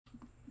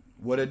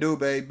What it do,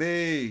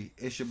 baby?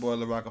 It's your boy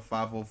LaRocca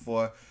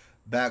 504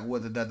 back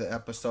with another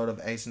episode of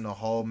Ace in the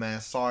Hole,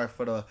 man. Sorry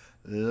for the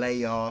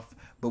layoff,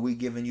 but we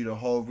giving you the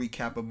whole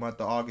recap of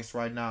month of August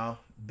right now.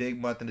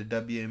 Big month in the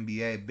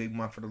WNBA, big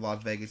month for the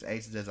Las Vegas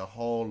Aces. There's a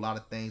whole lot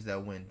of things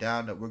that went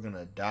down that we're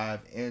gonna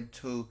dive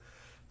into.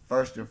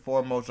 First and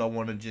foremost, I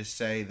want to just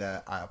say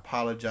that I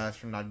apologize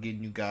for not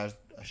getting you guys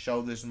a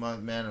show this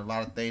month, man. A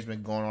lot of things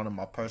been going on in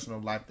my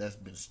personal life that's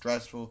been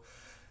stressful.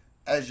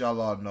 As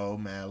y'all all know,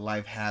 man,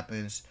 life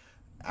happens.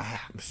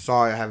 I'm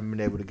sorry I haven't been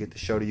able to get the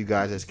show to you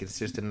guys as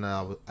consistent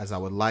as I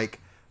would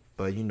like.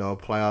 But, you know,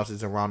 playoffs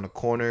is around the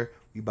corner.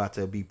 We about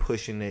to be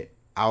pushing it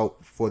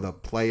out for the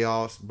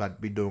playoffs. About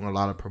to be doing a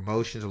lot of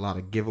promotions, a lot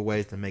of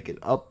giveaways to make it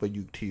up for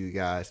you to you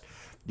guys.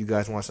 You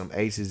guys want some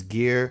Aces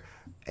gear,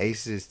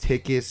 Aces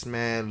tickets,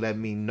 man, let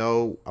me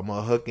know. I'm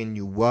hooking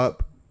you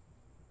up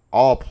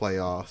all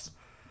playoffs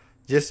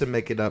just to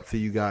make it up for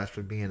you guys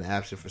for being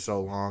absent for so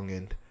long.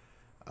 And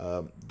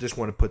just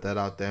want to put that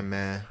out there,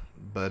 man.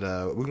 But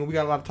we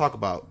got a lot to talk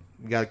about.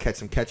 We got to catch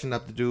some catching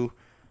up to do.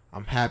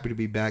 I'm happy to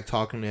be back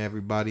talking to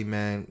everybody,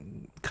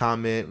 man.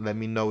 Comment, let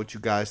me know what you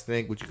guys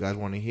think, what you guys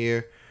want to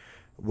hear,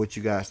 what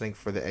you guys think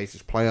for the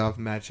Aces playoff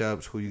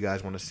matchups, who you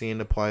guys want to see in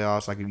the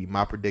playoffs. I'll give you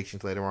my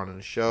predictions later on in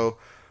the show.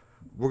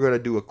 We're going to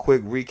do a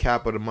quick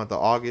recap of the month of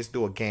August,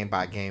 do a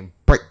game-by-game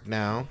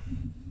breakdown,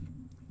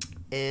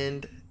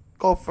 and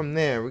go from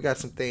there. We got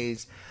some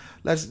things.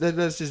 Let's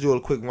just do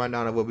a quick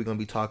rundown of what we're going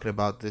to be talking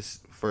about this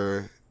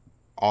for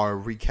our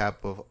recap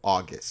of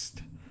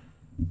August.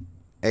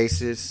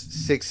 Aces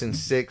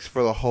 6-6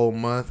 for the whole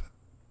month,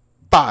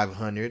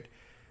 500.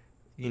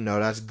 You know,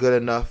 that's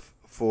good enough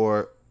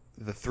for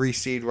the 3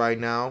 seed right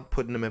now,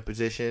 putting them in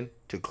position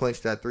to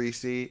clinch that 3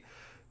 seed,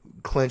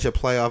 clinch a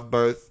playoff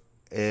berth,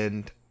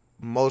 and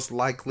most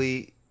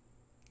likely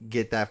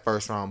get that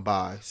first round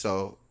bye.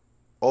 So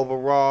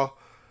overall,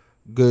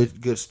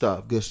 good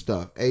stuff.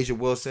 A'ja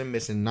Wilson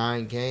missing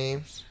 9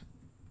 games,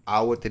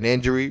 out with an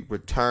injury,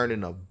 returned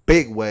in a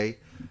big way.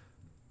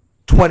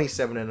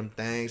 27 of them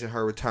things in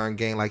her return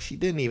game. Like, she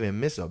didn't even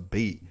miss a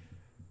beat.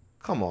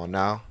 Come on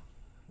now.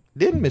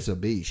 Didn't miss a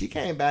beat. She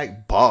came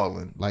back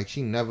balling. Like,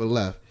 she never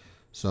left.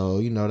 So,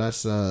 you know,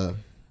 that's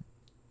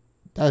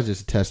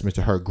just a testament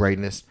to her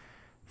greatness.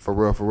 For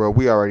real.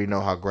 We already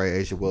know how great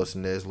A'ja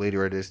Wilson is.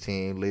 Leader of this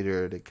team,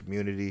 leader of the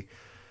community,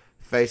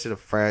 face of the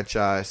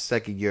franchise,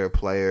 second-year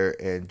player,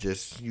 and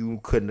just you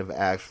couldn't have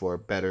asked for a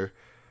better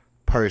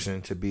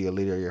person to be a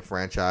leader of your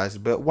franchise.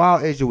 But while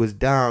A'ja was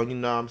down, you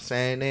know what I'm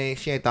saying,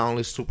 she ain't the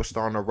only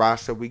superstar on the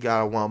roster. We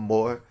got one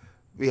more.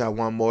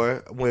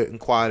 Went and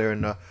quiet her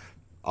in the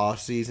off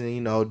season, you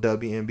know,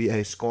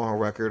 WNBA scoring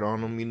record on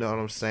them. You know what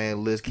I'm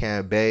saying? Liz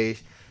Cambage.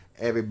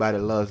 Everybody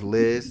loves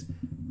Liz.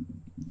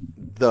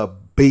 The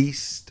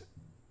Beast.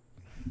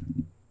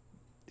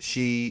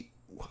 She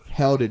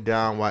held it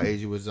down while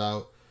A'ja was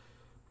out,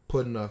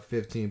 putting up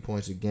 15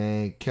 points a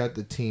game, kept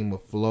the team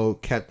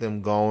afloat, kept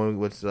them going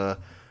with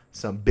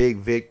some big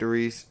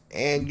victories,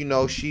 and you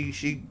know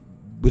she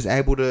was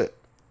able to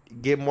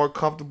get more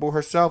comfortable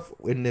herself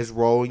in this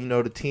role. You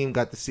know, the team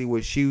got to see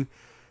what she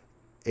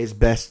is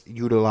best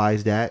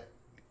utilize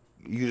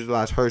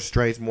her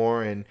strengths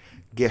more and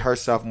get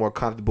herself more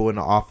comfortable in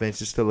the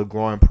offense. It's still a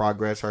growing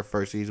progress, her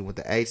first season with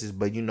the Aces,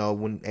 but you know,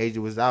 when A'ja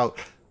was out,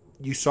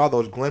 you saw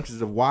those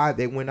glimpses of why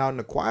they went out and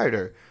acquired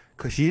her,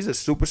 because she's a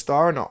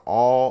superstar and an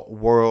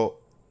all-world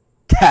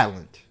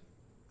talent.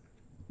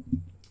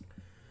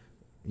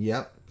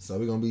 Yep. So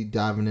we're going to be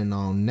diving in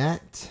on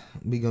that.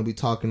 We're going to be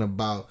talking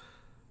about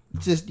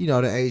just, you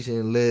know, the A'ja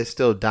and Liz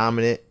still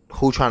dominant.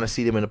 Who trying to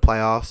see them in the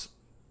playoffs?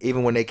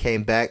 Even when they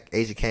came back,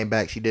 A'ja came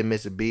back. She didn't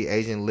miss a beat.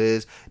 A'ja and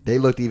Liz, they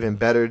looked even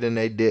better than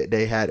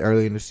they had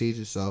early in the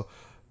season. So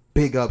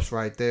big ups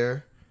right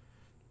there.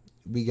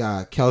 We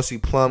got Kelsey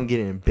Plum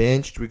getting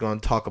benched. We're going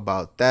to talk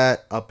about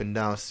that up and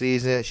down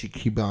season.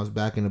 She bounced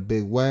back in a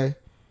big way.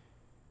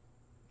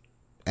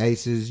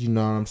 Aces, you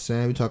know what I'm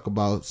saying? We talk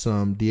about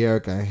some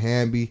Dearica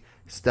Hamby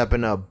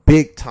stepping up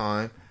big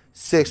time.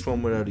 6th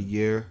Woman of the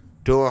Year.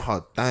 Doing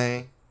her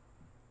thing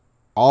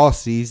all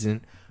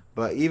season.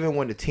 But even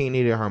when the team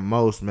needed her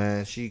most,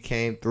 man, she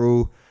came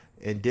through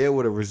and did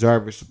what a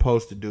reserve is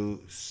supposed to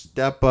do.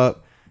 Step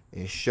up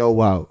and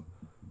show out.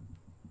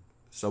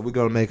 So we're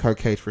going to make her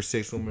case for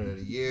 6th Woman of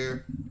the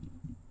Year.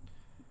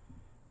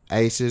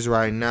 Aces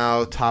right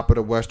now, top of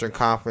the Western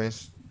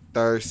Conference.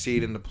 3rd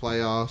seed in the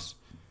playoffs.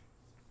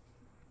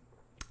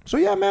 So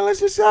yeah, man,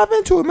 let's just dive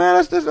into it, man.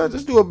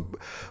 Let's do a.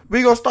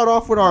 We're gonna start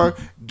off with our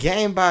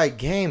game by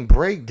game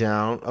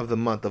breakdown of the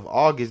month of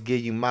August. Give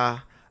you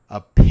my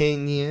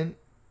opinion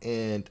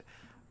and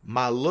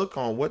my look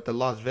on what the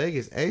Las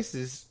Vegas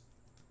Aces.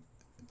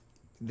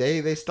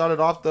 They started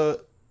off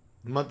the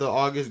month of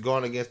August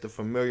going against the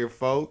familiar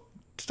foe.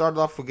 Started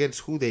off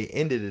against who they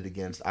ended it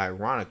against.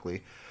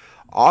 Ironically,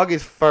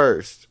 August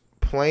 1st,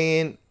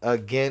 playing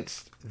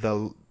against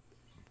the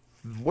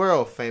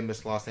world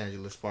famous Los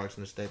Angeles Sparks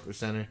in the Staples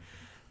Center.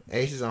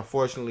 Aces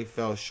unfortunately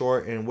fell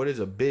short in what is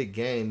a big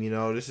game. You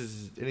know, this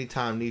is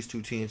anytime these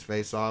two teams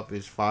face off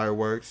is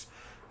fireworks.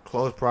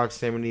 Close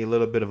proximity, a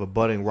little bit of a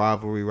budding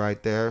rivalry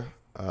right there.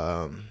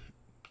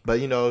 But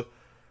you know,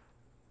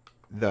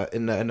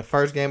 in the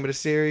first game of the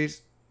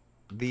series,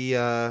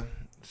 the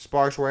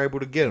Sparks were able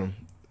to get them.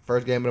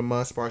 First game of the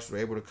month, Sparks were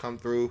able to come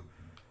through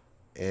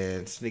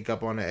and sneak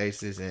up on the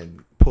Aces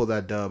and pull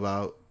that dub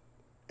out.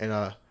 In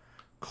a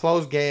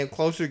close game,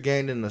 closer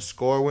game than the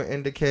score would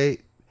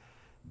indicate.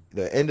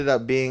 That ended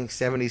up being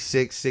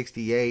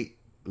 76-68.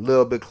 A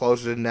little bit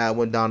closer than that.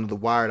 Went down to the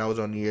wire. That was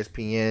on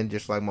ESPN,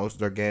 just like most of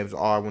their games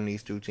are when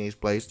these two teams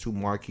play. Two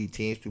marquee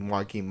teams, two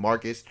marquee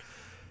markets.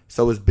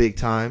 So it's big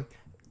time.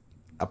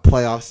 A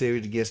playoff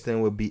series against them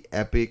would be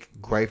epic.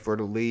 Great for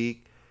the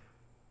league.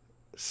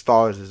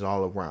 Stars is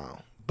all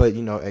around. But,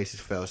 you know, Aces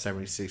fell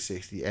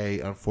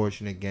 76-68.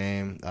 Unfortunate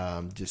game.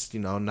 Just,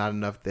 you know, not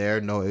enough there.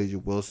 No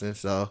A'ja Wilson.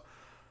 So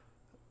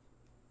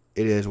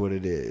it is what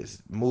it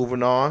is.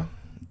 Moving on.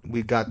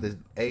 We got the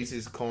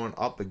Aces going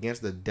up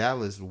against the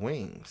Dallas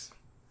Wings.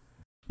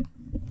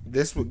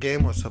 This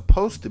game was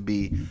supposed to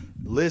be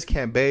Liz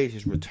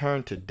Cambage's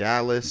return to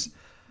Dallas.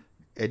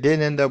 It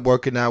didn't end up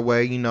working that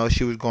way. You know,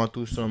 she was going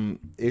through some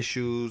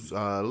issues,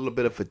 a little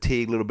bit of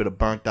fatigue, a little bit of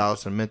burnt out,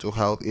 some mental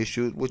health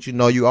issues, which, you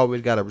know, you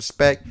always got to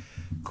respect.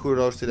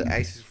 Kudos to the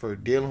Aces for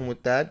dealing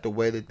with that the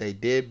way that they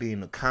did,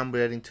 being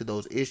accommodating to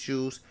those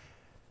issues.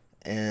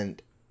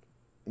 And,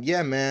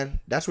 yeah, man,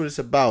 that's what it's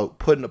about,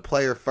 putting the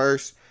player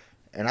first.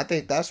 And I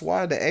think that's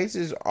why the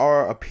Aces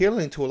are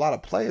appealing to a lot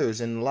of players,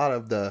 and a lot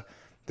of they're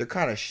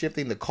kind of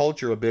shifting the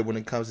culture a bit when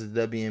it comes to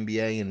the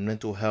WNBA and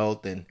mental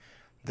health and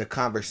the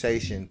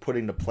conversation,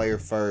 putting the player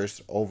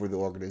first over the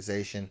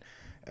organization.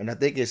 And I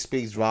think it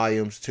speaks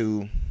volumes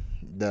to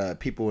the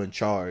people in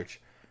charge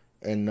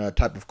and the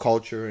type of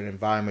culture and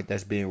environment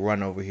that's being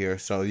run over here.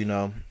 So, you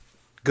know,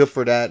 good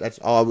for that. That's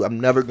all. I'm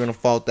never going to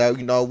fault that.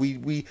 You know,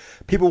 we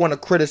people want to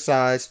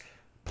criticize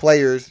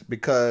players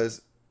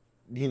because,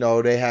 you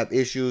know, they have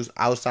issues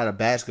outside of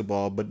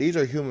basketball, but these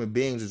are human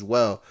beings as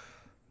well.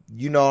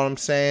 You know what I'm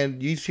saying?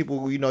 These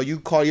people, you know,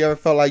 you ever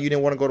felt like you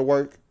didn't want to go to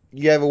work?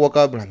 You ever woke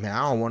up and like, man,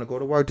 I don't want to go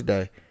to work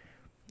today.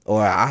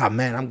 Or,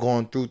 man, I'm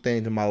going through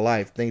things in my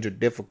life. Things are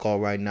difficult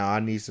right now. I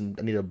need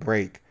a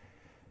break.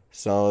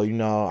 So, you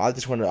know, I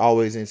just want to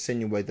always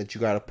insinuate that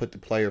you got to put the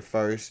player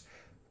first.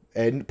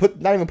 And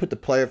not even put the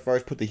player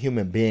first, put the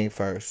human being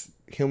first.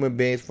 Human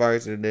beings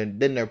first, and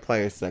then their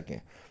players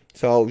second.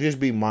 So just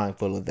be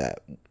mindful of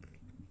that.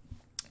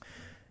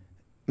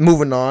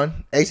 Moving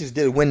on, Aces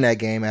did win that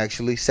game,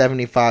 actually,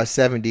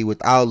 75-70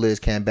 without Liz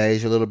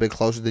Cambage. A little bit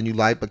closer than you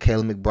like, but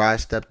Kayla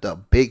McBride stepped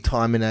up big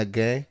time in that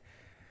game.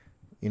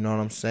 You know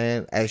what I'm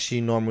saying? As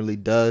she normally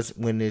does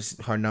when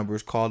her number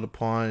is called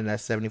upon in that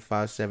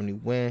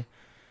 75-70 win.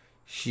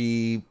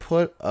 She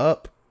put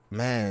up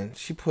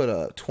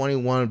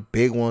 21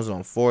 big ones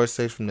on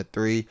 4-6 from the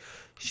 3.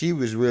 She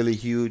was really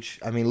huge.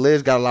 I mean,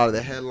 Liz got a lot of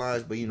the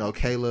headlines, but, you know,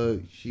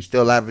 Kayla, she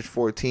still averaged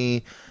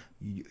 14.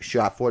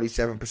 Shot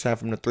 47%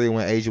 from the 3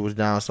 when A'ja was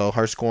down, so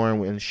her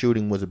scoring and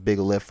shooting was a big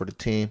lift for the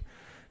team.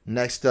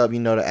 Next up, you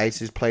know, the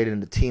Aces played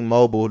in the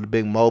T-Mobile, the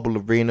big mobile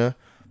arena.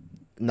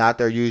 Not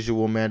their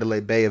usual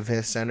Mandalay Bay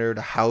Event Center, the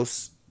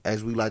house,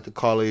 as we like to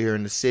call it here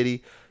in the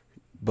city.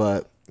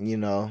 But, you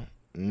know,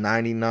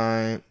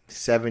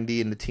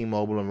 99-70 in the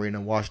T-Mobile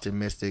arena. Washington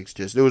Mystics.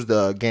 It was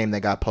the game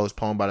that got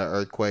postponed by the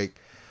earthquake.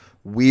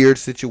 Weird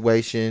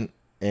situation.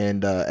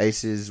 And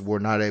Aces were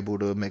not able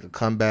to make a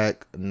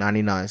comeback.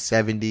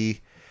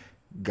 99-70.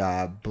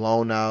 Got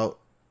blown out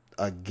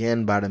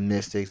again by the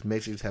Mystics.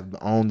 Mystics have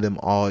owned them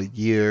all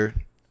year.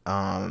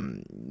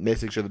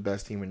 Mystics are the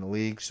best team in the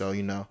league. So,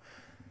 you know,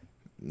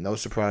 no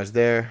surprise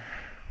there.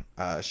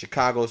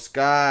 Chicago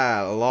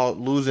Sky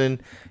losing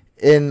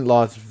in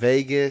Las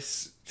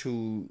Vegas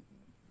to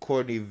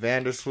Courtney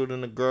Vandersloot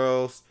and the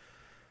girls.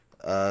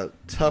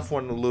 Tough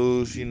one to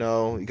lose. You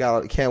know, you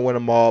can't win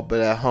them all,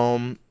 but at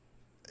home,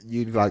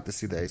 you'd like to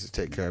see the Aces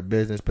take care of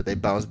business, but they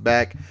bounced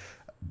back.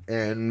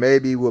 And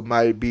maybe what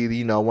might be,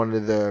 you know, one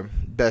of the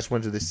best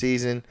wins of the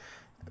season,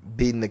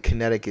 beating the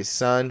Connecticut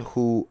Sun,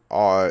 who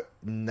are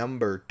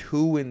number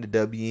 2 in the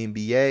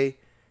WNBA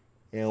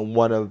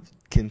and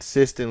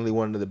consistently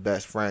one of the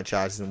best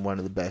franchises and one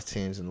of the best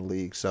teams in the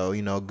league. So,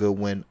 you know, good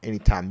win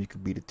anytime you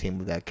could beat a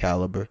team of that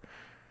caliber.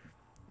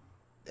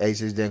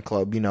 Aces then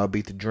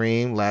beat the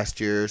Dream, last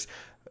year's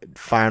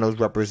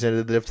finals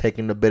representative,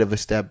 taking a bit of a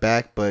step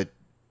back, but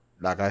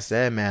like I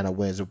said, man, a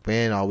win's a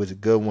win. Always a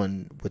good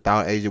one.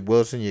 Without A'ja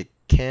Wilson, you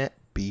can't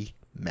be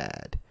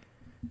mad.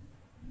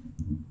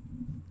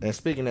 And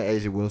speaking of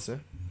A'ja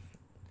Wilson,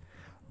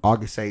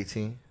 August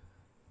 18th,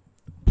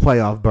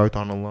 playoff berth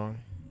on the line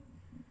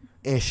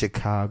in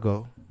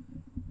Chicago.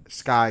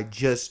 Sky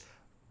just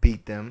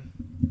beat them.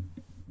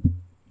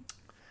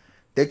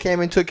 They came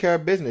and took care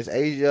of business.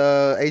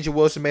 A'ja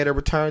Wilson made a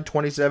return,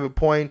 27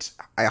 points,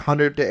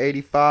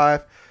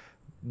 100-85.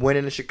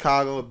 Winning in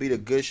Chicago, beat a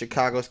good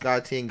Chicago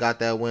Sky team, got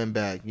that win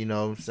back. You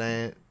know what I'm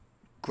saying?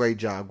 Great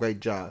job.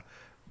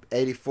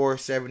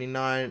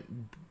 84-79,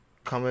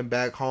 coming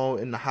back home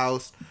in the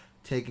house.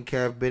 taking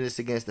care of business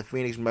against the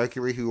Phoenix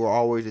Mercury, who are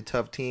always a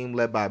tough team,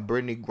 led by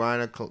Brittany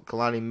Griner,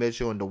 Kalani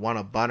Mitchell, and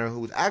DeWanna Bonner, who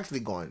was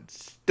actually going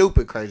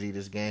stupid crazy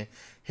this game,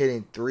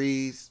 hitting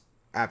threes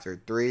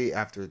after three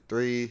after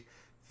three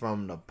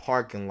from the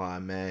parking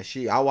lot, man.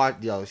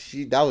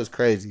 That was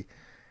crazy.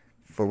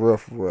 For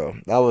real.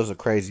 That was a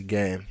crazy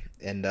game.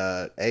 And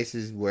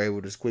Aces were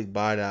able to squeak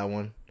by that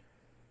one.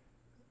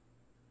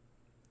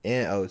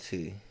 In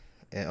OT.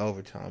 In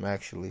overtime,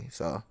 actually.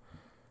 So,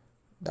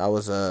 that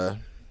was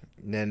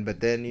But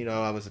then,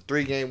 I was a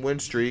 4-game win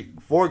streak,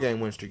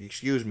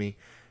 excuse me.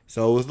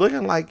 So it was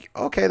looking like,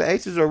 okay, the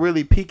Aces are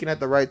really peaking at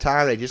the right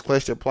time. They just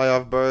clinched a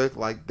playoff berth.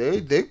 Like,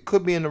 they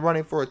could be in the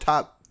running for a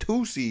top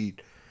 2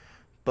 seed.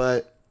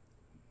 But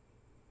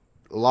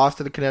lost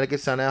to the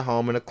Connecticut Sun at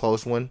home in a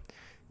close one.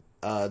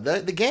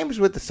 The games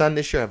with the Sun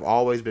this year have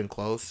always been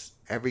close.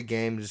 Every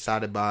game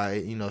decided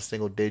by,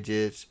 single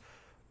digits,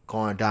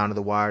 going down to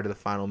the wire to the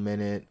final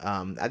minute.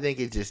 I think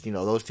it's just,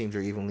 those teams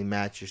are evenly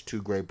matched. There's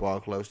 2 great ball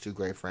clubs, 2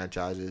 great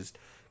franchises.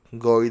 Can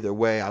go either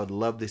way. I would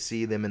love to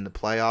see them in the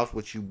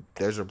playoffs,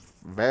 there's a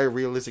very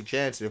realistic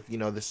chance if,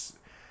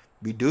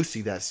 we do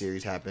see that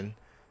series happen.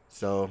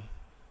 So,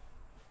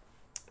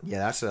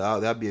 yeah,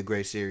 that'd be a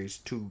great series.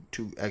 Two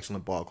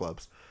excellent ball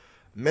clubs.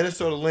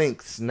 Minnesota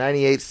Lynx,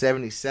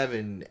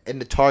 98-77 in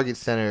the Target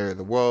Center,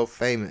 the world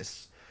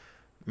famous.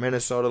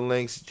 Minnesota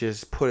Lynx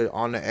just put it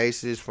on the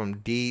Aces from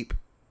deep.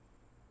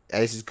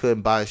 Aces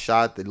couldn't buy a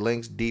shot. The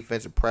Lynx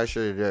defensive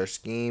pressure, their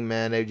scheme,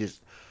 man, they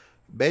just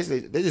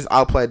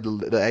outplayed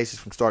the Aces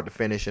from start to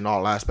finish in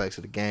all aspects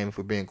of the game, if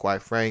we're being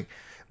quite frank.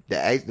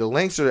 The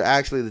Lynx are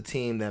actually the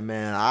team that,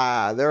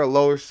 man, they're a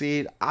lower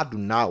seed. I do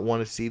not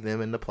want to see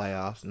them in the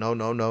playoffs.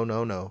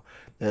 No.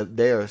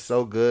 They are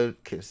so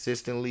good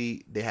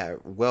consistently. They have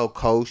well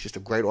coached, just a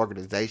great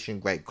organization,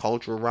 great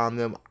culture around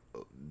them.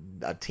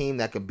 A team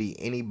that could beat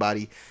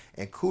anybody.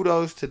 And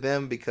kudos to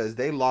them because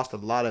they lost a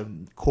lot of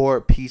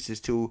core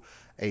pieces to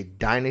a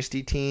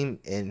dynasty team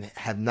and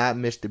have not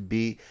missed a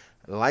beat.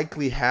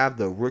 Likely have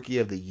the rookie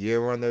of the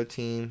year on their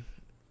team.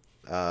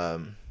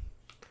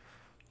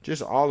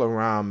 Just all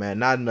around, man.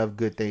 Not enough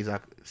good things I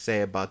could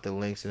say about the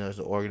Lynx and as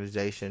an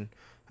organization.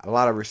 A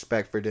lot of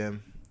respect for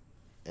them.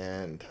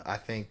 And I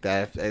think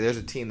that if there's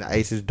a team that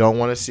Aces don't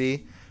want to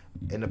see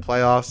in the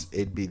playoffs,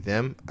 it'd be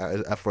them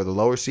for the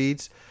lower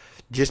seeds.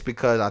 Just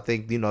because I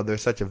think, they're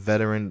such a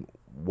veteran,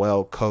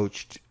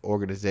 well-coached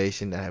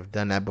organization that have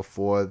done that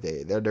before.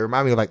 They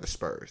remind me of like the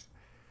Spurs.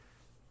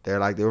 They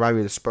remind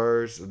me of the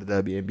Spurs of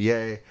the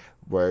WNBA,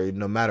 where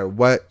no matter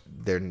what,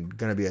 they're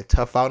going to be a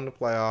tough out in the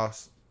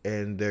playoffs,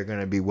 and they're going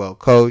to be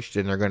well-coached,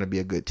 and they're going to be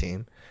a good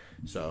team.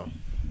 So,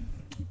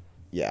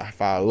 yeah,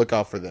 if I look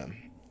out for them.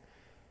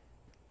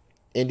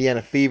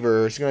 Indiana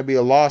Fever, it's going to be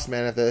a loss,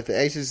 man. If the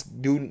Aces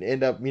do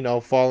end up,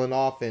 falling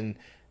off and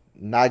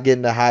not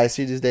getting the highest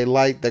seeds they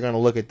like, they're going to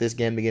look at this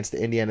game against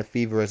the Indiana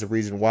Fever as a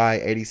reason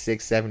why.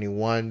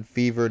 86-71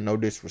 Fever, no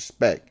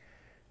disrespect.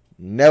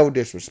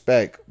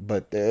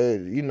 But,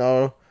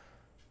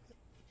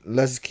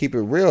 let's keep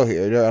it real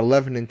here. They're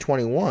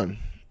 11-21.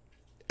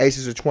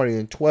 Aces are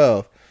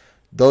 20-12.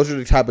 Those are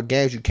the type of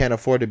games you can't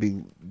afford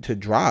to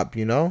drop,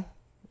 You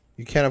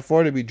can't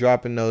afford to be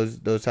dropping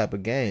those type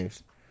of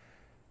games.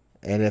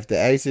 And if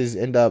the Aces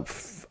end up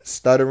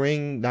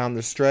stuttering down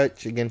the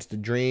stretch against the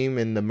Dream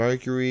and the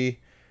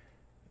Mercury,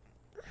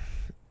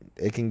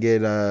 it can get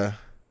the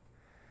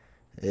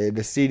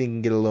seeding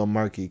can get a little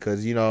murky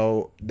because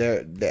the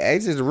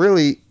Aces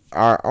really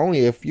are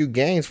only a few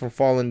games from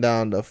falling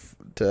down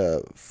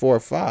to 4 or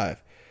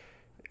 5.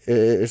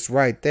 It's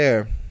right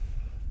there.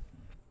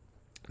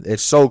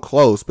 It's so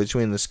close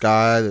between the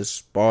Sky, the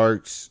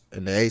Sparks,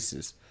 and the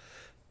Aces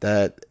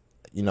that.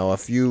 Every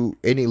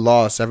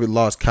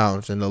loss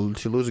counts, and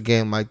to lose a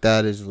game like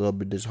that is a little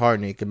bit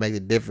disheartening. It can make the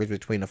difference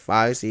between a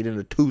 5 seed and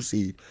a 2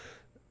 seed.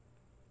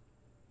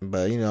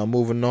 But,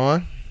 moving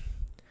on.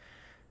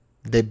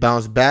 They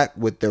bounced back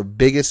with their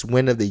biggest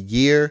win of the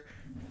year,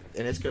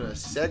 and it's going to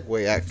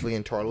segue actually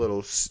into our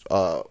little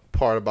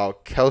part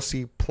about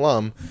Kelsey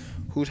Plum,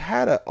 who's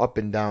had an up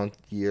and down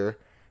year.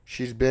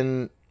 She's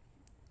been,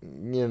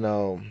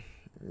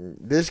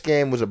 this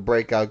game was a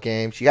breakout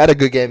game. She had a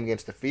good game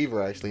against the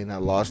Fever, actually, in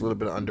that loss. A little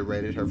bit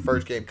underrated. Her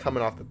first game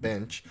coming off the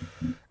bench.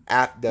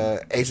 After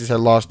the Aces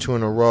had lost 2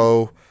 in a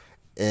row.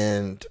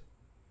 And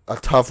a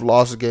tough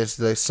loss against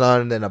the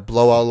Sun. And then a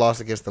blowout loss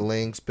against the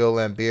Lynx. Bill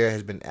Laimbeer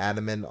has been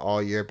adamant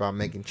all year about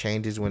making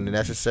changes when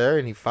necessary.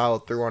 And he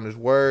followed through on his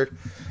word.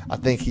 I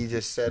think he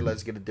just said,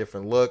 let's get a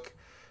different look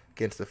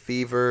against the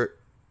Fever.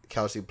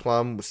 Kelsey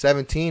Plum was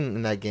 17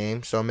 in that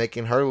game, so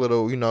making her a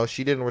little,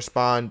 she didn't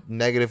respond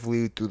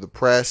negatively through the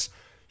press.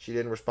 She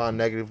didn't respond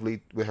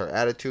negatively with her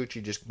attitude.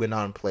 She just went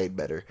on and played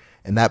better.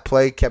 And that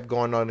play kept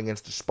going on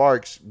against the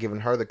Sparks,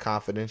 giving her the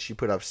confidence. She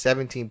put up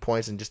 17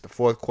 points in just the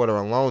fourth quarter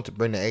alone to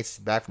bring the Aces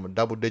back from a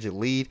double-digit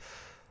lead.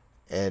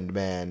 And,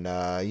 man,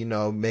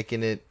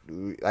 making it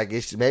like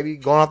it's maybe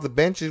going off the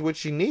bench is what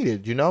she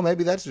needed.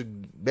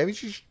 Maybe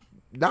she's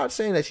not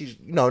saying that she's,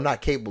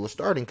 not capable of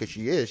starting because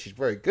she is. She's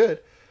very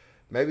good.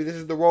 maybe this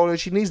is the role that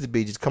she needs to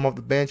be. Just come off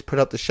the bench, put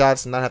up the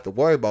shots, and not have to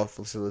worry about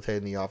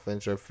facilitating the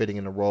offense or fitting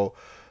in the role,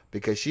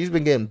 because she's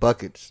been getting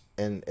buckets.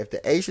 And if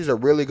the Aces are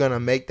really going to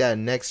make that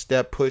next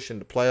step push in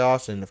the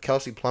playoffs, and if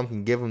Kelsey Plum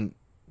can give them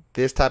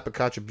this type of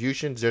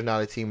contributions, there's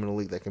not a team in the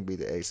league that can beat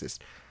the Aces.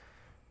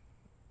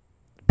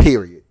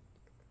 Period.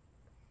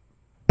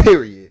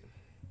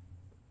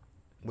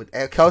 With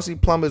Kelsey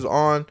Plum is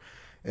on,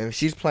 and if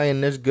she's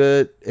playing this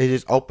good, it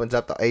just opens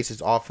up the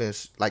Aces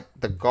offense. Like,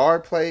 the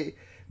guard play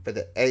for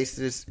the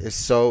Aces is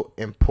so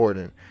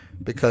important,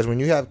 because when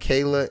you have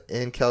Kayla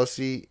and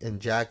Kelsey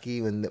and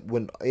Jackie,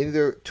 when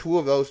either two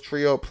of those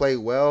trio play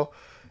well,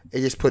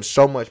 it just puts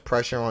so much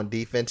pressure on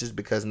defenses,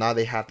 because now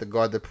they have to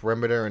guard the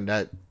perimeter, and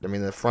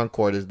the front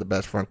court is the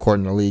best front court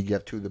in the league. You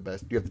have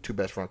the two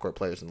best front court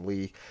players in the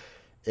league,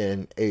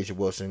 in A'ja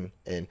Wilson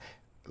and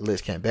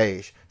Liz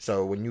Cambage.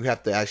 So when you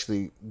have to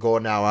actually go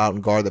now out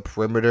and guard the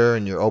perimeter,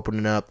 and you're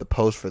opening up the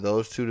post for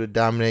those two to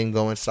dominate and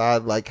go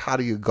inside, like, how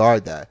do you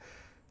guard that?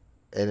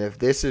 And if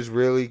this is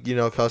really,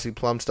 Kelsey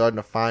Plum starting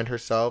to find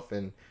herself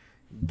and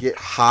get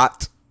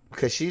hot,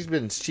 because she's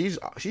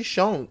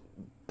shown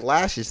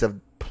flashes of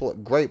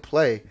great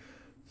play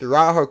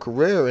throughout her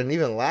career, and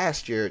even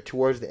last year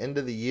towards the end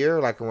of the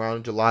year, like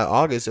around July,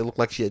 August, it looked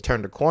like she had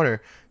turned a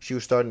corner. She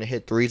was starting to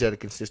hit threes at a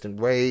consistent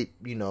rate,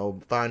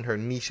 find her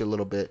niche a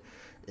little bit.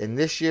 And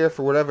this year,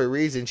 for whatever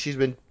reason, she's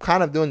been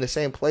kind of doing the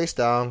same play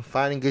style,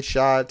 finding good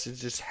shots. It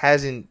just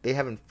they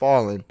haven't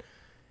fallen.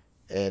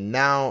 And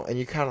now, and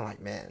you're kind of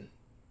like, man,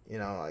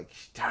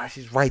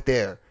 she's right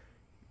there.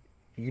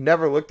 You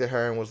never looked at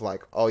her and was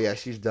like, oh yeah,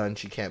 she's done.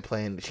 She can't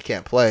play.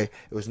 It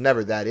was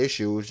never that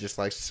issue. It was just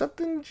like,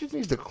 something just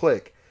needs to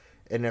click.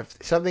 And if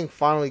something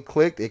finally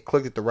clicked, it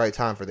clicked at the right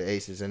time for the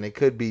Aces, and it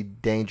could be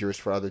dangerous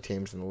for other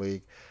teams in the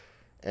league.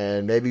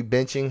 And maybe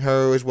benching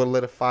her is what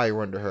lit a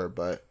fire under her,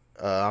 but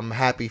I'm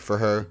happy for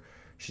her.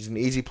 She's an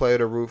easy player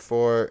to root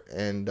for,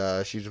 and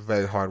she's a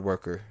very hard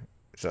worker.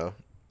 So,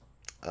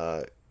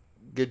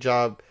 good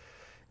job.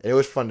 And it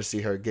was fun to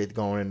see her get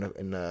going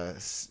in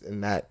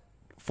that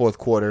fourth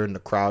quarter, and the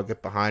crowd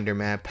get behind her,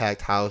 man.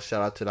 Packed house.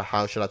 Shout out to the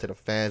house. Shout out to the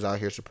fans out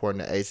here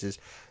supporting the Aces.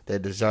 They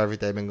deserve it.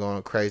 They've been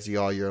going crazy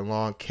all year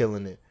long,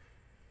 killing it.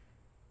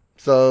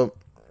 So,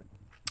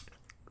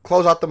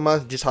 close out the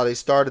month just how they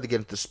started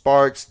against the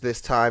Sparks,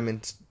 this time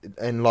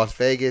in Las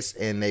Vegas,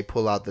 and they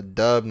pull out the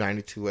dub,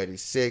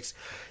 92-86,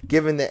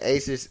 giving the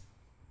Aces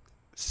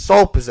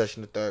sole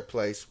possession of third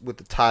place with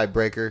the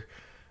tiebreaker.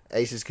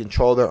 Aces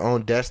control their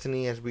own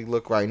destiny as we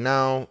look right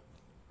now.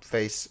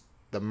 Face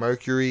the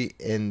Mercury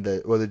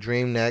the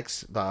Dream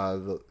next.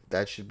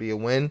 That should be a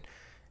win,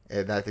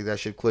 and I think that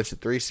should clinch the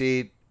 3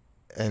 seed.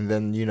 And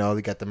then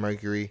they got the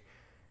Mercury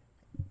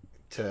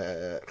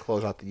to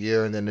close out the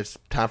year, and then it's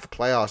time for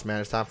playoffs,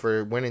 man. It's time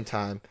for winning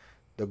time.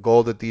 The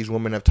goal that these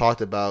women have talked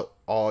about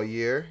all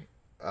year.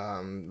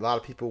 A lot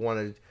of people want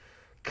to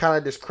kind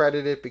of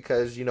discredit it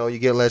because you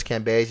get Liz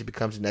Cambage, it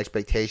becomes an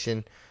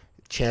expectation.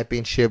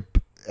 Championship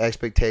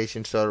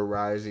expectations started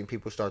rising.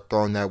 People start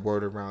throwing that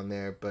word around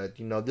there. But,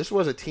 this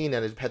was a team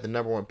that has had the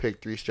number one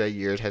pick 3 straight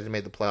years, hasn't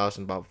made the playoffs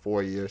in about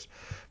 4 years.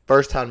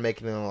 First time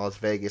making it in Las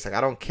Vegas. Like,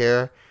 I don't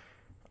care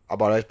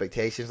about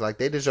expectations. Like,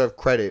 they deserve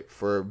credit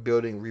for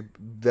building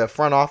the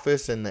front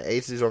office and the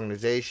Aces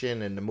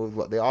organization and the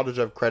move. They all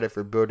deserve credit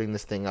for building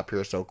this thing up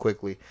here so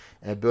quickly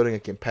and building a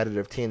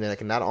competitive team that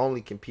can not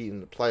only compete in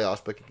the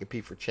playoffs but can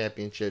compete for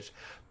championships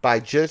by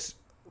just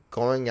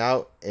going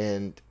out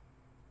and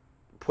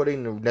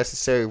putting the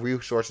necessary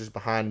resources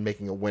behind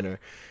making a winner.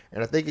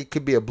 And I think it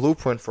could be a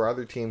blueprint for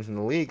other teams in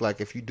the league.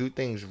 Like, if you do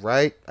things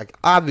right, like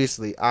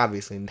obviously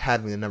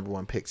having the number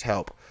one picks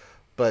help,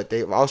 but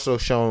they've also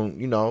shown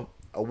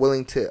a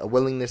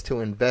willingness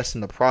to invest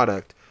in the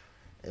product.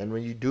 And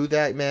when you do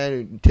that,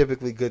 man,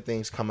 typically good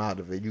things come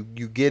out of it. You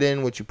get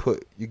in what you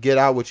put, you get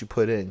out what you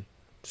put in.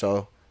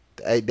 So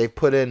they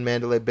put in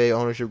Mandalay Bay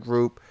ownership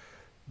group,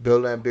 Bill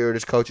Lambier,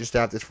 this coaching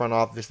staff, this front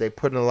office. They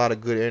put in a lot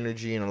of good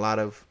energy and a lot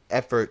of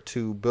effort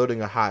to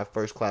building a high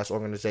first-class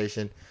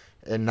organization,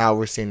 and now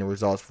we're seeing the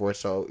results for it.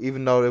 So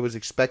even though it was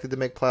expected to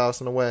make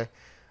playoffs in a way,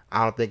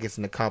 I don't think it's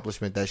an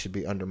accomplishment that should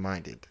be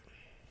undermined.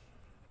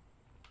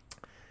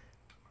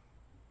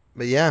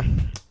 But yeah,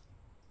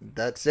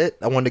 that's it.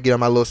 I wanted to get on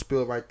my little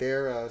spiel right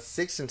there.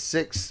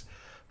 6-6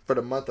 for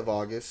the month of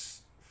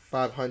August,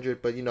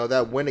 500. But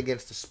that win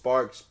against the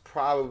Sparks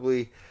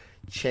probably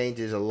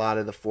changes a lot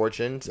of the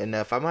fortunes. And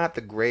if I'm gonna have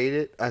to grade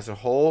it as a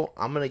whole,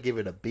 I'm gonna give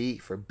it a B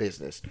for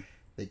business.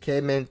 They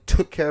came in,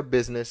 took care of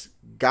business,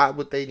 got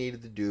what they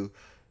needed to do,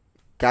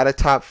 got a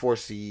top 4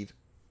 seed,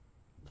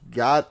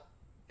 got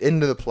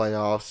into the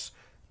playoffs.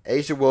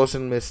 A'ja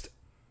Wilson missed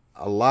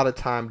a lot of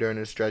time during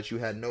this stretch. You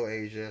had no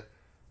A'ja,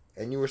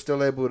 and you were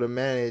still able to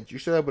manage. You're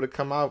still able to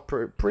come out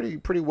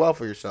pretty well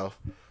for yourself.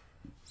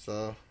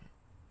 So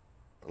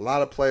a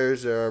lot of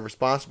players are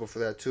responsible for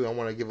that too. I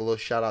want to give a little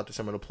shout out to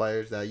some of the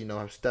players that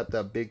have stepped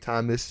up big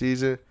time this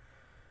season.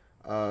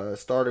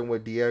 Starting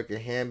with Dearica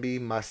Hamby,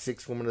 my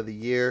 6th woman of the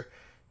year,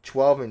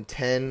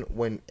 12-10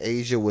 when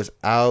A'ja was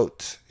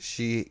out.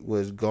 She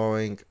was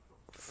going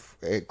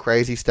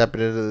crazy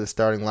stepping into the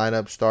starting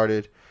lineup.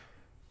 Started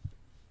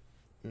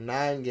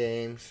 9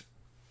 games,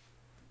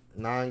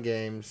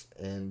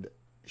 and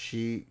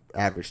she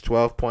averaged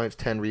 12 points,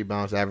 10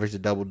 rebounds, averaged a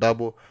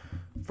double-double.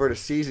 For the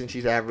season,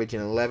 she's averaging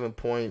 11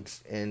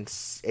 points and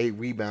 8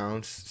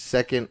 rebounds,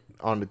 second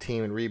on the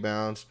team in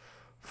rebounds,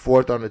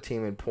 fourth on the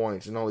team in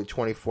points, and only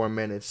 25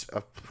 minutes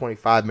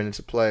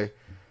of play.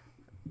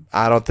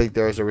 I don't think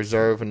there's a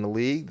reserve in the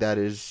league that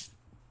has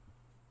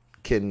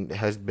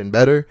been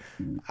better.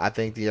 I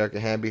think Dearica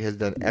Hamby has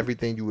done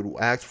everything you would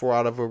ask for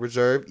out of a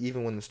reserve.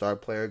 Even when the star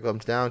player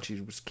comes down,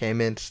 she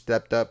came in,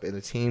 stepped up, and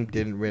the team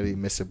didn't really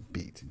miss a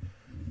beat.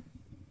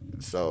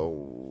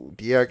 So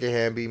Dearica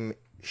Hamby,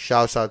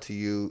 shouts out to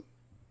you.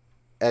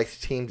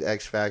 Team's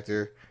X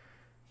Factor.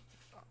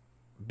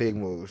 Big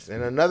moves.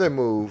 And another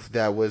move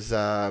that was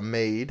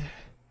made,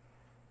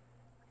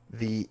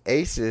 the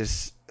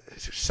Aces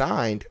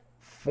signed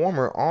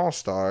former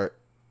All-Star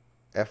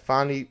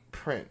Efani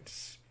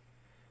Prince.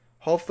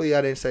 Hopefully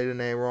I didn't say the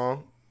name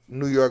wrong.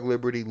 New York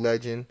Liberty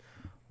legend,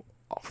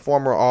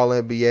 former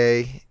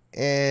All-NBA,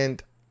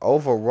 and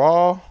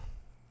overall,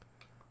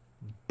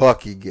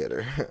 bucket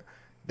getter.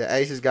 The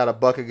Aces got a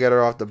bucket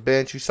getter off the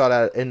bench. You saw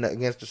that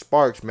against the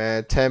Sparks,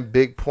 man. 10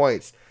 big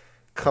points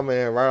coming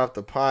in right off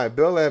the pine.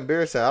 Bill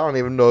Laimbeer said, I don't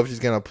even know if she's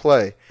going to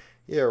play.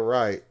 Yeah,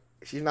 right.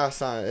 She's not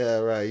signed. Yeah,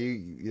 right.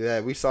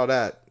 Yeah, we saw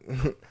that.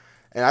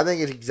 And I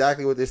think it's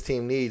exactly what this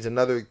team needs.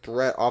 Another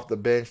threat off the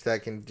bench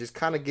that can just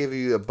kind of give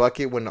you a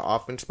bucket when the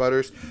offense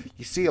sputters.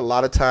 You see a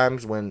lot of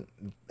times when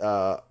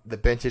the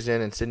bench is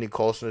in and Sydney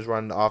Colson is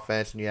running the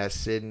offense, and you have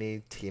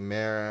Sydney,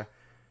 Tamara,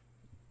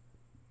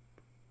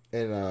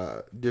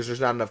 and there's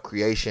just not enough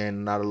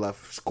creation, not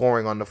enough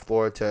scoring on the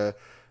floor to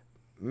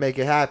make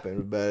it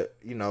happen. But,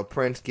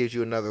 Prince gives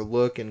you another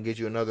look and gives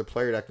you another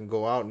player that can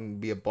go out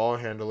and be a ball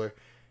handler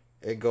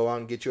and go out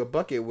and get you a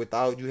bucket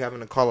without you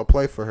having to call a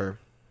play for her.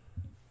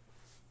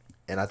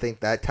 And I think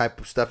that type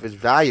of stuff is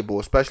valuable,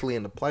 especially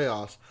in the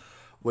playoffs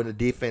when the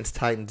defense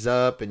tightens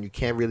up and you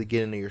can't really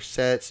get into your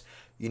sets.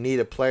 You need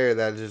a player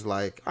that is just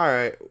like, all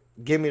right,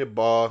 give me the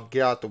ball,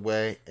 get out the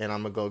way, and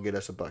I'm going to go get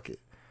us a bucket.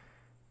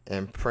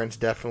 And Prince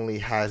definitely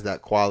has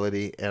that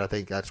quality, and I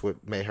think that's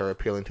what made her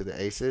appealing to the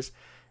Aces.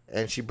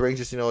 And she brings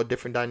us, a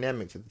different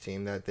dynamic to the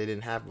team that they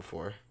didn't have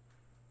before.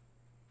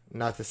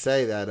 Not to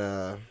say that,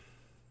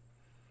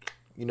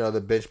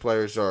 the bench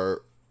players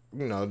are,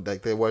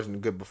 like they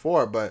wasn't good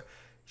before, but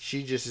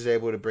she just is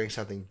able to bring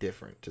something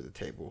different to the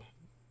table.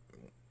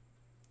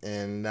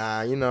 And,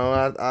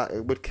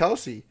 with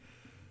Kelsey's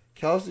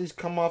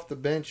come off the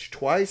bench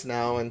twice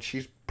now, and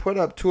she's put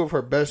up 2 of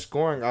her best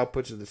scoring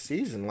outputs of the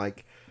season.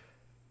 Like,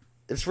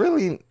 it's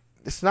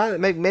not,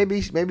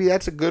 maybe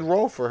that's a good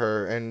role for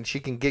her, and she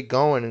can get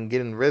going and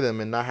get in rhythm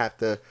and not have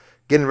to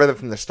get in rhythm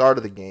from the start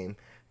of the game,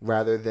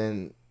 rather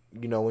than,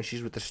 when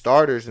she's with the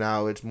starters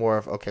now, it's more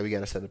of, okay, we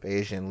got to set up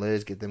Asia and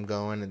Liz, get them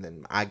going, and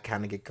then I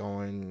kind of get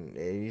going.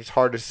 It's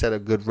hard to set a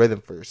good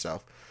rhythm for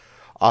yourself.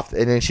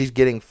 And then she's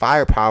getting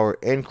firepower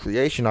and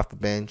creation off the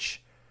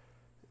bench.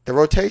 The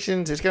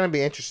rotations, it's going to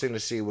be interesting to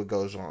see what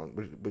goes on,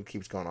 what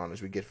keeps going on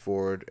as we get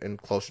forward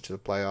and closer to the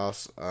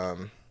playoffs.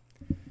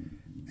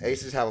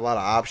 Aces have a lot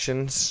of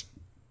options,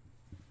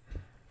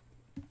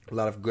 a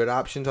lot of good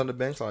options on the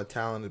bench, a lot of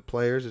talented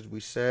players, as we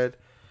said.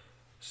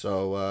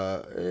 So,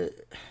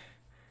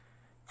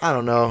 I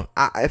don't know.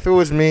 If it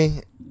was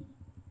me,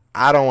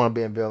 I don't want to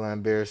be in Bill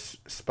Laimbeer's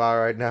spot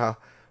right now,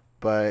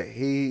 but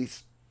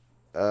he's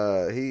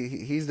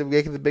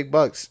making the big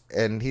bucks,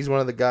 and he's one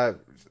of the guys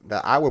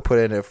that I would put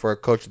in it for a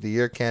Coach of the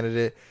Year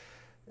candidate,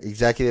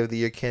 Executive of the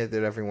Year candidate,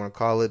 whatever you want to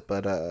call it.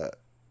 But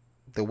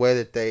the way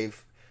that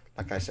they've,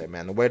 like I said,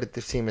 man, the way that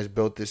this team has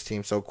built this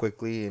team so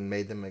quickly and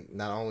made them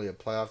not only a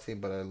playoff team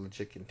but a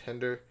legit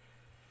contender,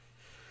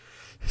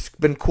 it's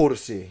been cool to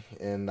see.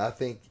 And I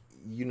think,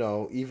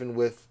 even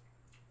with,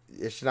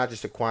 it's not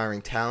just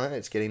acquiring talent,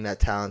 it's getting that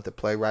talent to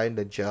play right and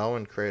to gel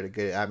and create a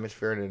good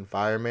atmosphere and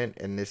environment.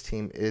 And this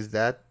team is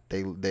that.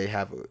 They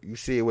have, you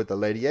see it with the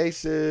Lady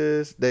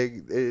Aces.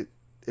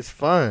 It's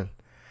fun.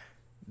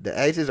 The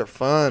Aces are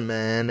fun,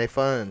 man. They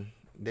fun.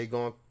 They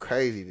going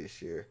crazy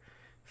this year.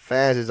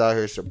 Fans is out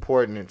here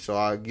supporting it.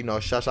 So,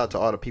 shouts out to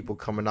all the people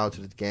coming out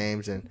to the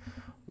games and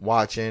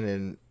watching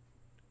and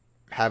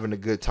having a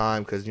good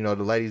time, because, the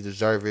ladies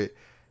deserve it.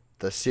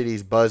 The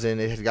city's buzzing.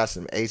 It has got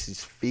some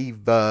Aces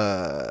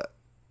fever.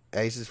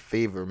 Aces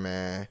fever,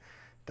 man.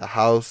 The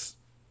house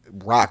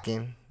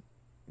rocking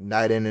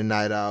night in and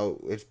night out.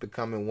 It's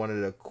becoming one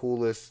of the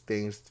coolest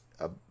things.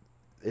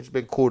 It's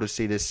been cool to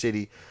see this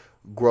city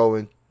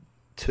growing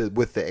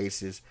with the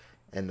Aces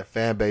and the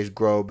fan base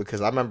grow,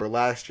 because I remember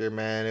last year,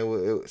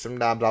 man,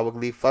 sometimes I would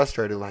leave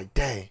frustrated, like,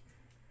 dang.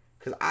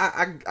 Because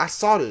I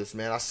saw this,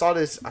 man. I saw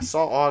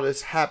all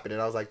this happen, and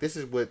I was like, this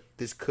is what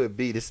this could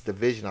be. This is the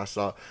vision I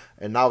saw.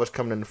 And now it's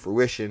coming into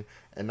fruition,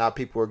 and now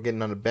people are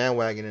getting on the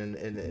bandwagon,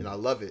 and I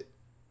love it,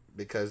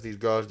 because these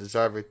girls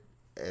deserve it.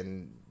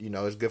 And,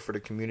 it's good for the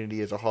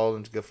community as a whole,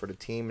 and it's good for the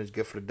team, it's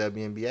good for the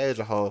WNBA as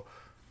a whole.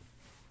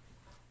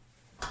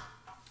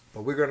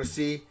 But we're going to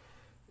see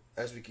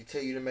as we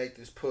continue to make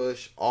this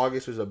push.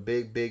 August was a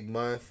big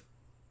month.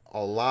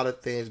 A lot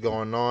of things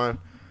going on.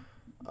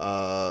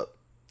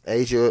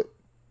 Asia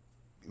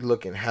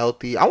looking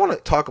healthy. I want to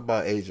talk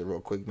about Asia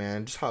real quick,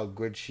 man. Just how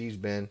good she's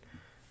been.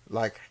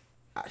 Like,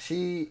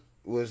 she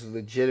was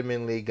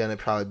legitimately going to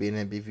probably be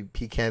an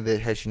MVP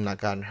candidate had she not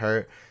gotten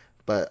hurt.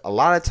 But a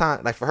lot of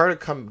time, like, for her to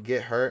come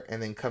get hurt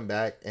and then come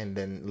back and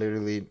then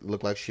literally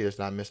look like she has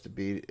not missed a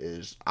beat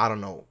is, I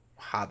don't know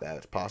how that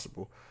is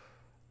possible.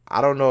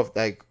 I don't know if,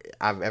 like,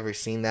 I've ever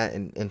seen that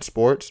in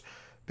sports.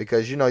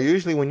 Because,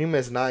 usually when you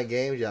miss 9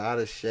 games, you're out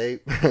of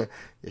shape.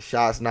 Your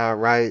shot's not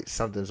right.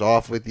 Something's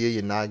off with you.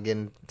 You're not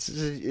getting...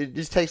 It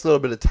just takes a little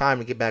bit of time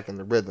to get back in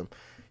the rhythm.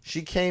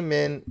 She came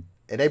in,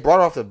 and they brought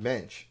her off the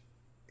bench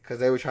because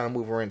they were trying to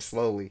move her in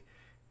slowly.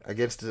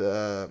 Against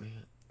the...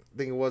 I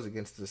think it was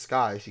against the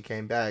Sky. She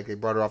came back. They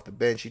brought her off the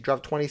bench. She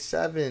dropped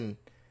 27.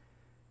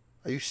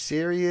 Are you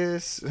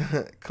serious?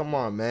 Come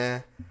on,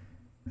 man.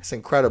 It's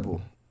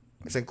incredible.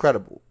 It's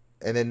incredible.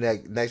 And then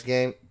that next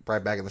game,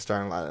 right back in the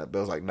starting lineup.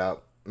 Bill's like, no.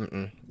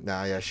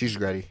 Nah, yeah, she's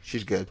ready.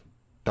 She's good.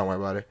 Don't worry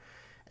about it.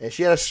 And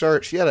she had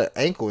an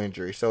ankle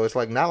injury, so it's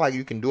like not like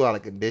you can do a lot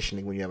of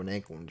conditioning when you have an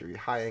ankle injury,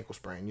 high ankle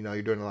sprain.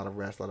 You're doing a lot of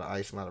rest, a lot of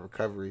ice, a lot of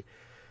recovery.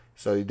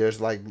 So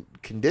there's like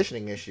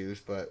conditioning issues,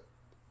 but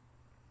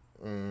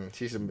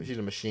she's a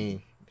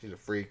machine. She's a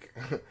freak.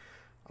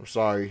 I'm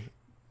sorry,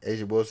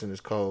 Asia Wilson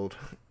is cold.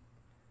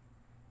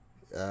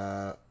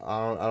 I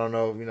don't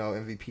know,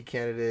 MVP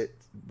candidate,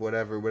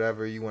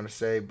 whatever you want to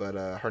say, but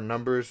her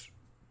numbers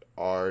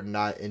are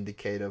not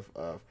indicative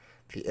of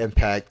the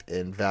impact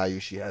and value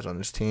she has on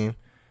this team.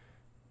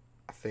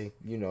 I think,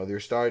 they're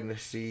starting to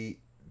see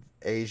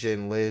Asia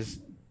and Liz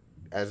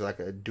as like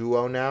a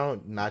duo now,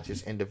 not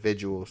just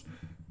individuals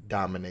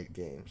dominate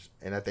games.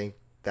 And I think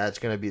that's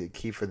going to be the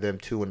key for them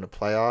too in the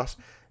playoffs.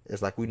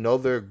 It's like we know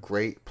they're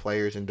great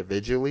players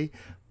individually,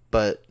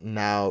 but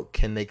now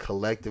can they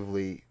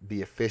collectively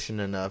be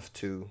efficient enough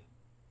to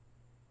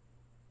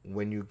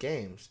win you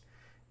games?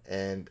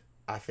 And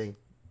I think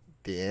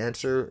the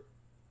answer,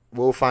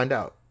 we'll find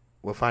out.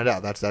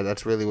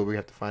 That's really what we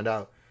have to find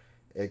out.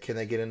 Can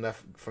they get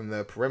enough from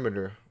the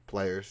perimeter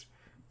players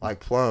like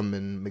Plum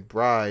and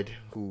McBride,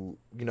 who,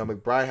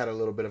 McBride had a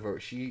little bit of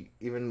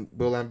even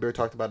Will Lambert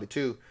talked about it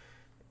too,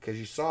 because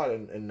you saw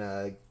it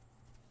in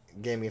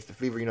game against the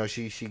Fever.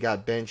 She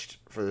got benched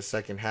for the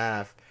second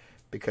half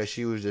because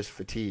she was just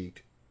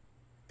fatigued.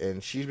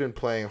 And she's been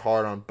playing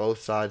hard on both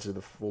sides of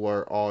the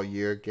floor all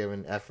year,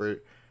 giving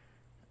effort.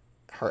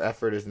 Her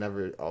effort is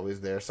never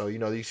always there. So,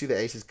 you see the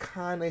Aces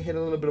kind of hit a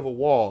little bit of a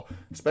wall,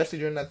 especially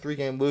during that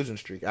 3-game losing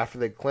streak. After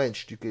they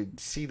clinched, you could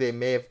see they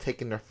may have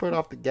taken their foot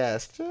off the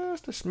gas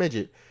just a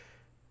smidget.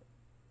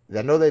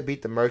 I know they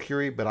beat the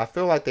Mercury, but I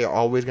feel like they're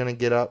always going to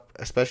get up,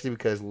 especially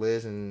because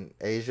Liz and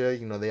Asia,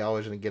 they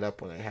always going to get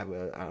up when they have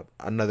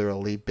another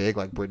elite big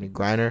like Brittany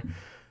Griner.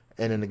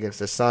 And then against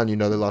the Sun, they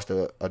lost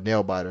a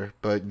nail-biter.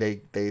 But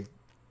they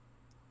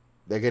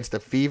against the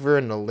Fever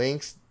and the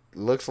Lynx,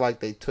 looks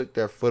like they took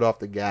their foot off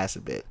the gas a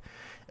bit.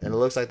 And it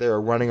looks like they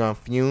were running on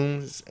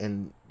fumes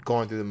and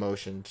going through the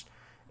motions.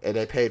 And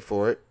they paid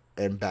for it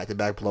and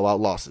back-to-back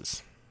blowout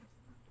losses.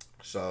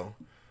 So,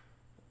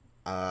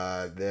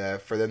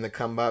 for them to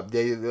come up,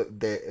 they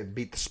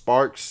beat the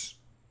Sparks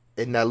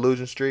in that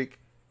losing streak.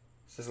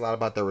 It says a lot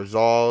about their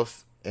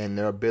resolve and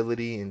their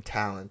ability and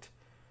talent.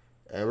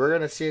 And we're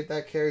going to see if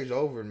that carries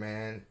over,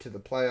 man, to the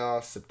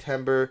playoffs.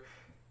 September.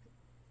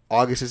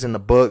 August is in the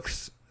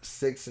books.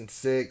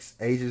 6-6.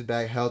 Asia's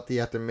back healthy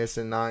after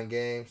missing 9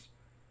 games.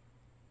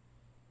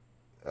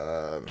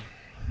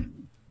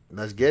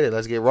 Let's get it.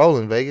 Let's get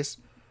rolling, Vegas.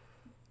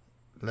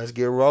 Let's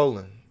get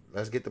rolling.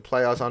 Let's get the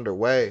playoffs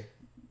underway.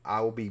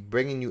 I will be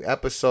bringing you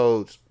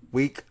episodes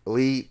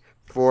weekly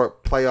for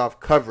playoff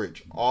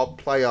coverage. All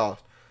playoffs.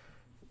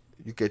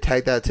 You could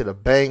take that to the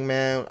bank,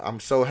 man. I'm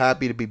so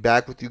happy to be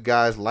back with you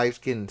guys. Life's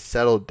getting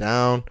settled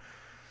down.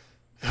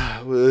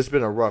 It's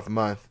been a rough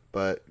month.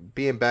 But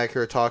being back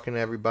here talking to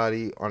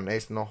everybody on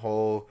Ace in the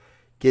Hole,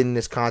 getting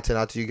this content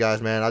out to you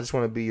guys, man. I just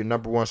want to be your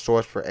number one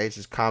source for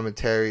Ace's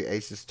commentary,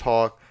 Ace's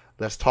talk.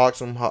 Let's talk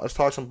some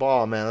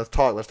ball, man. Let's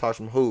talk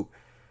some hoop.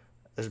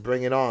 Let's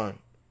bring it on.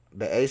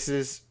 The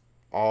Aces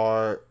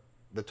are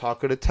the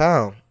talk of the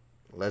town.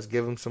 Let's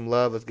give them some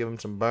love. Let's give them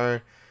some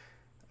burn.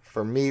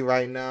 For me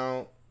right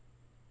now,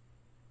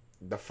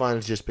 the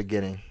fun's just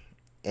beginning.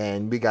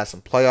 And we got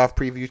some playoff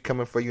previews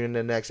coming for you in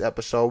the next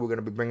episode. We're going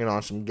to be bringing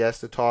on some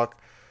guests to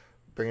talk.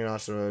 Bringing on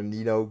some,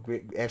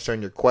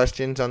 answering your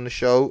questions on the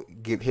show.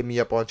 Hit me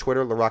up on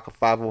Twitter,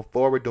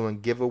 Dearica504. We're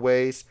doing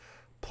giveaways,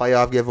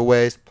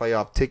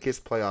 playoff tickets,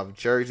 playoff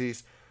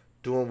jerseys.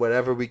 Doing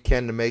whatever we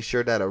can to make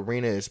sure that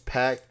arena is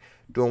packed.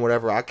 Doing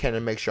whatever I can to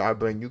make sure I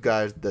bring you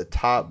guys the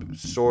top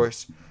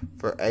source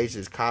for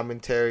Ace's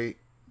commentary.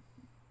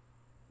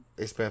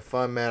 It's been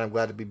fun, man. I'm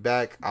glad to be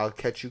back. I'll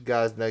catch you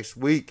guys next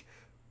week.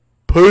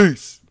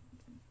 Peace.